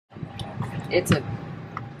It's a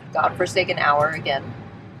godforsaken hour again.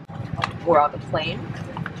 We're on the plane,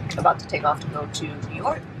 about to take off to go to New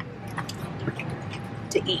York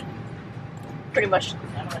to eat. Pretty much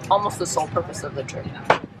almost the sole purpose of the trip.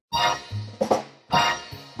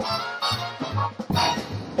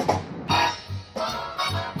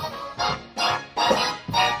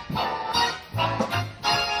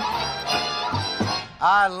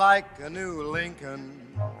 I like a new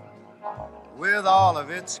Lincoln with all of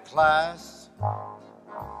its class.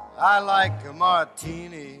 I like a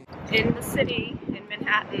martini. In the city, in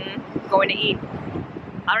Manhattan, going to eat.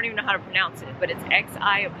 I don't even know how to pronounce it, but it's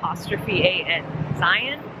Xi'an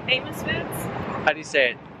Xi'an Famous Foods. How do you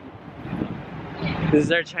say it? This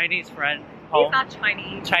is our Chinese friend. He's not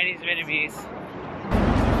Chinese. Chinese Vietnamese.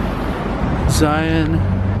 Xi'an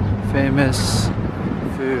Famous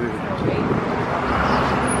Food.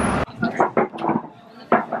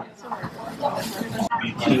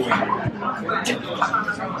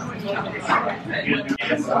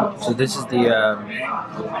 So this is the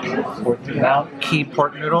key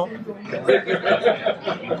pork noodle.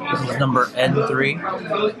 This is number N3.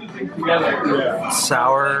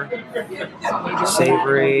 Sour,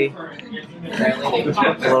 savory,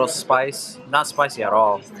 a little spice. Not spicy at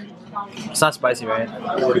all. It's not spicy, right?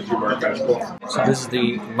 So this is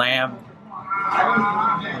the lamb,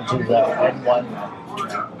 which is N1.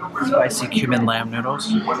 Spicy cumin lamb noodles.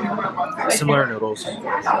 Similar noodles.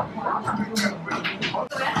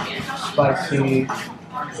 Spicy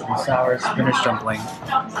and sour spinach dumpling.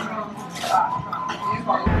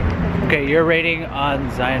 Okay, your rating on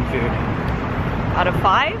Xi'an food? Out of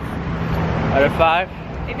 5? Out of 5?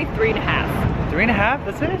 Maybe 3.5. 3.5?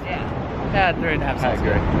 That's it? Yeah. Yeah, 3.5 sounds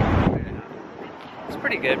good. It's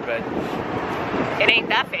pretty good, but it ain't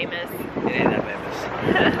that famous. It ain't that famous.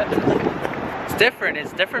 It's different.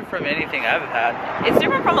 It's different from anything I've had. It's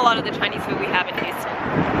different from a lot of the Chinese food we have in Houston.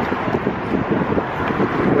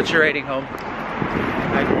 What's your rating, Home?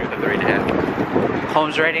 I agree with the 3.5.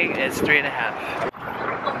 Home's rating is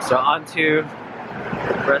 3.5. So on to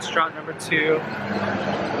restaurant number 2,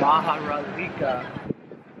 Maharlika.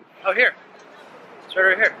 Oh, here. It's right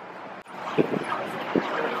over here.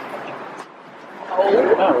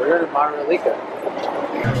 Oh, we're at Maharlika.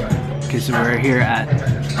 Okay, so we're here at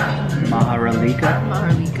Maharlika.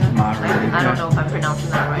 Maharlika. I don't know if I'm pronouncing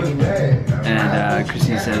that right either. And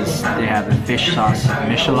Christine says they have a fish sauce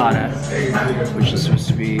michelada, which is supposed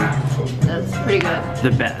to be that's pretty good.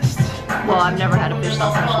 The best. Well, I've never had a fish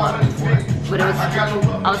sauce michelada before, but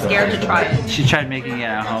I was scared to try it. She tried making it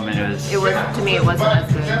at home and it was to me it wasn't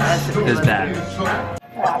as good as it was bad.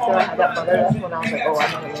 After I had that butter, that's when I was like, oh,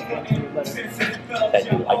 I'm gonna make it into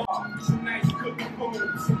butter.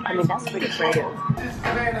 I mean, that's pretty creative.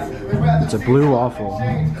 It's a blue waffle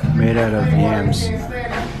made out of yams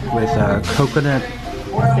with coconut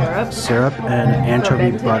syrup and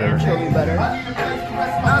anchovy butter.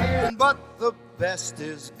 Nothing but the best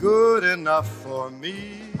is good enough for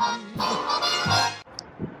me.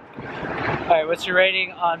 Alright, what's your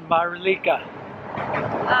rating on Maharlika?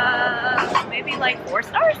 Maybe like 4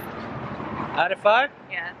 stars? Out of 5?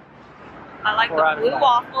 Yeah. I like the blue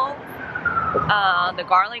waffle, the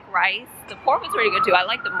garlic rice. The pork was pretty good too. I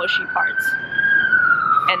like the mushy parts.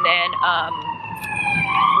 And then,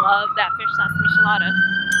 love that fish sauce michelada.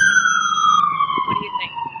 What do you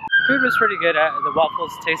think? Food was pretty good. The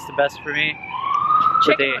waffles taste the best for me.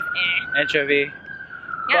 Chicken with was the anchovy,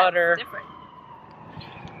 butter. It's different.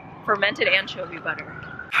 Fermented anchovy butter.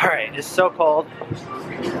 Alright, it's so cold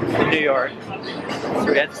in New York, so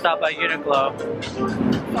we had to stop by Uniqlo,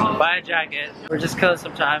 buy a jacket. We're just killing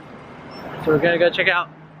some time, so we're gonna go check out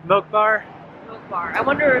Milk Bar. Milk Bar. I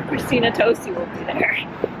wonder if Christina Tosi will be there.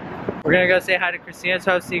 We're gonna go say hi to Christina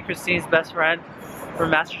Tosi, Christine's best friend from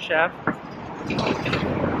MasterChef.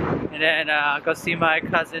 And then go see my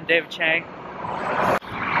cousin David Chang.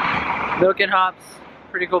 Milk and Hops,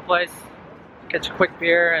 pretty cool place. Catch a quick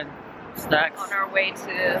beer and snacks. On our way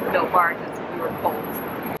to Milk Bar because we were cold.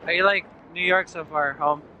 How you like New York so far,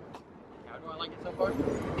 Home? How do I like it so far?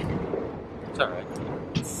 It's alright.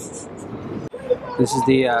 This is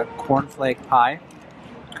the cornflake pie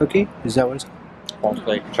cookie. Is that what it's called?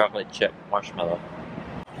 Cornflake chocolate chip marshmallow.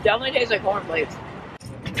 Definitely tastes like cornflakes.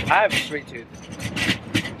 I have a sweet tooth.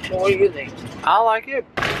 So what do you think? I like it.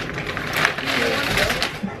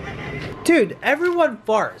 Dude, everyone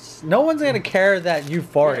farts. No one's gonna care that you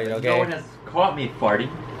farted, okay? No one has caught me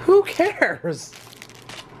farting. Who cares?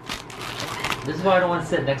 This is why I don't want to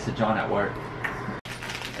sit next to John at work.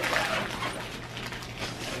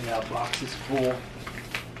 Yeah, box is full.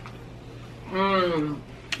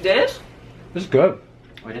 This? This is good.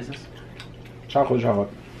 What is this? Chocolate.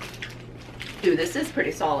 Dude, this is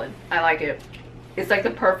pretty solid. I like it. It's like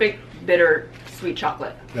the perfect bitter sweet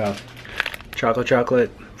chocolate. Yeah.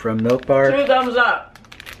 Chocolate from Milk Bar. 2 thumbs up.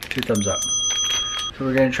 2 thumbs up. So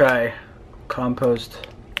we're gonna try compost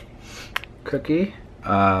cookie.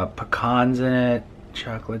 Pecans in it,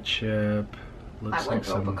 chocolate chip. Looks I like would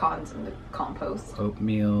throw some pecans in the compost.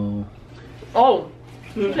 oatmeal. Oh,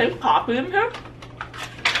 you taste coffee in here?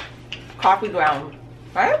 Coffee ground,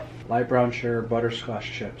 right? Light brown sugar,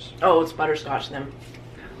 butterscotch chips. Oh, it's butterscotch then.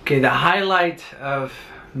 Okay, the highlight of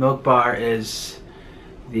Milk Bar is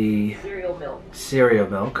the cereal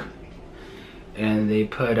milk. And they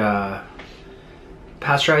put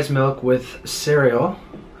pasteurized milk with cereal.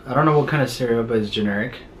 I don't know what kind of cereal, but it's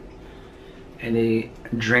generic. And they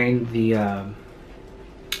drain the,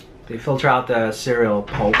 they filter out the cereal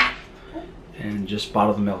pulp and just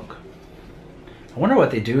bottle the milk. I wonder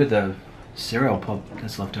what they do with the cereal pulp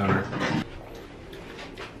that's left over.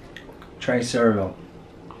 Try cereal.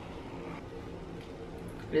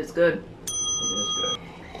 It is good. It is good.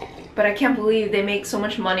 But I can't believe they make so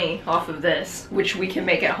much money off of this, which we can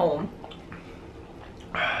make at home.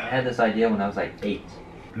 I had this idea when I was like 8.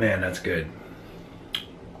 Man, that's good.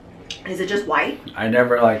 Is it just white? I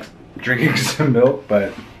never like drinking some milk,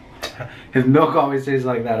 but if milk always tastes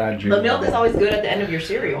like that, I'd drink The milk is always good at the end of your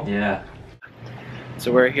cereal. Yeah.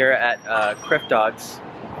 So we're here at Criff Dogs,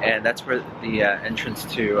 and that's where the entrance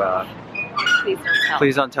to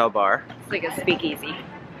Please Don't Tell Bar. It's like a speakeasy.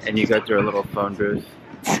 And you go through a little phone booth.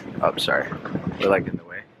 Oh, sorry, we're like in the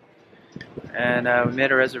way. And we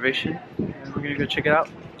made a reservation, and we're gonna go check it out.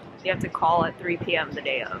 You have to call at 3 p.m. the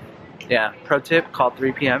day of. Yeah, pro tip, call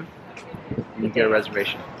 3 p.m. and you get a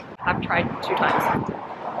reservation. I've tried 2 times.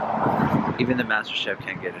 Even the master chef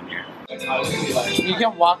can't get in here. You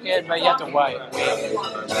can walk in, but you have to wait.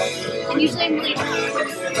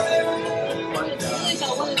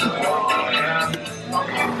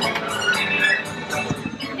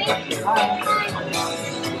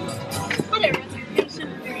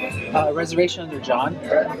 Reservation under John.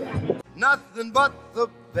 Nothing but the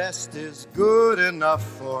best is good enough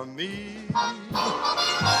for me.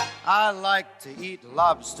 I like to eat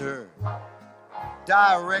lobster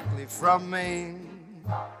directly from Maine.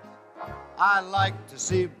 I like to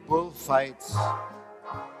see bullfights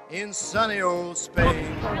in sunny old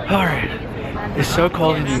Spain. Alright, it's so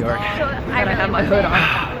cold in New York. I gotta have my hood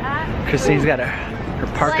on. Christine's got her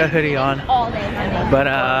parka hoodie on.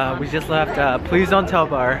 But we just left Please Don't Tell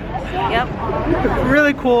Bar. Yep.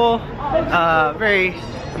 Really cool, very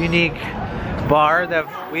unique bar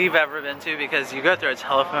that we've ever been to, because you go through a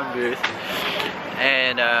telephone booth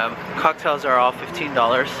and cocktails are all $15.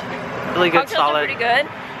 Really good, Cocktails solid. are pretty good.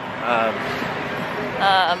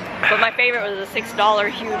 But my favorite was a $6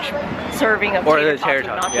 huge serving of tater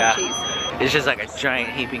tots with nacho cheese. It's just like a giant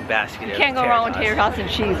heaping basket. You can't go wrong with tater tots and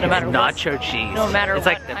cheese, no matter what. Nacho cheese. No matter it's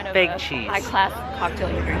what like the kind fake of cheese. high-class cocktail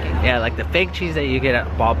you're drinking. Yeah, like the fake cheese that you get at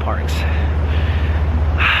ballparks.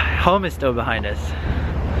 Home is still behind us.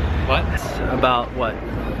 What? It's about, what,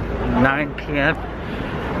 9 p.m.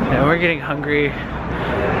 And we're getting hungry.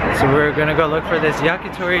 So we're gonna go look for this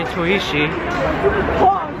Yakitori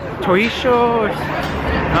Taisho.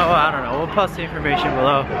 Oh, I don't know. We'll post the information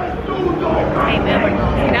below. Hey man,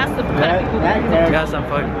 that's the kind of people We got some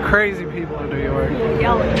fucking crazy people in New York.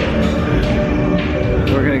 yelling.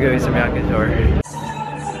 We're gonna go eat some yakitori.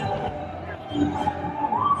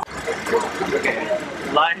 Okay,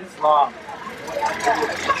 line is long.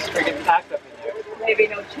 It's freaking packed up in there. Maybe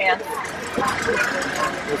no chance.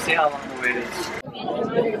 We'll see how long the wait is.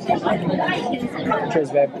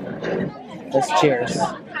 Cheers, babe. Let's cheers.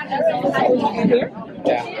 Here?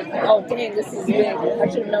 Yeah. Oh dang, this is big. I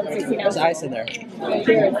should have known 16 There's ounces. ice in there.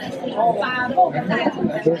 Cheers.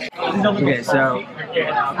 Okay, so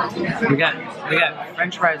we got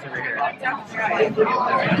French fries over here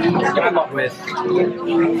with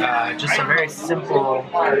just a very simple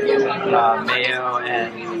mayo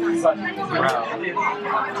and roe.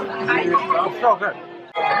 Oh, good.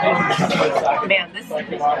 Man, this place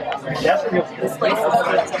is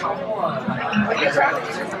good.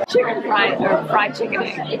 Chicken fried or fried chicken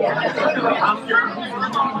egg.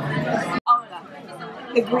 Oh yeah.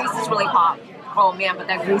 The grease is really hot. Oh man, but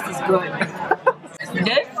that grease is good. This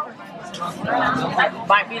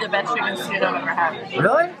might be the best chicken stew I've ever had.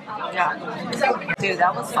 Really? Yeah. Dude,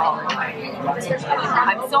 that was solid.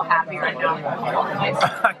 I'm so happy right now.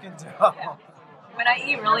 I can tell. When I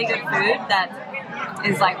eat really good food that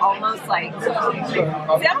is like almost like, see, I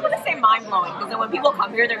don't want to say mind blowing, because then when people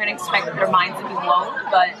come here they're going to expect their minds to be blown,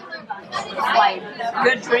 but like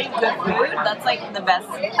good drink, good food. That's like the best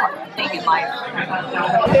thing in life.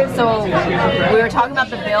 So we were talking about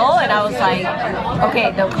the bill, and I was like,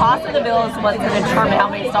 okay, the cost of the bill is what's going to determine how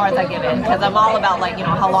many stars I give it, because I'm all about like, you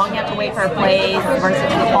know, how long you have to wait for a place versus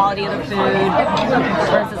the quality of the food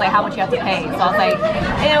versus like how much you have to pay. So I was like,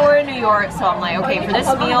 yeah, we're in New York, so I'm like, okay, for this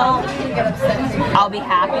meal, I'll be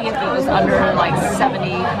happy if it was under like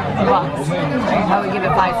 $70. I would give it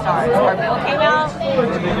 5 stars. Our bill came out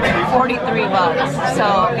 $43,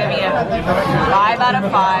 so give me a 5 out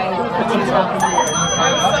of 5.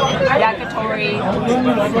 Yakitori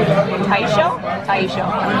Taisho.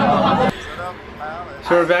 So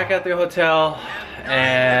we're back at the hotel,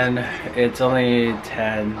 and it's only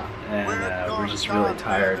 10, and we're just really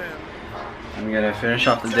tired. I'm gonna finish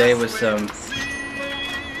off the day with some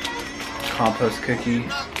compost cookie.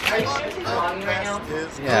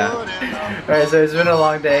 Yeah. Alright, so it's been a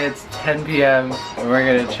long day. It's 10 p.m. and we're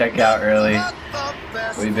gonna check out early.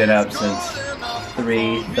 We've been up since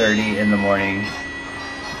 3:30 in the morning.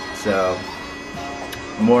 So,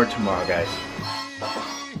 more tomorrow, guys.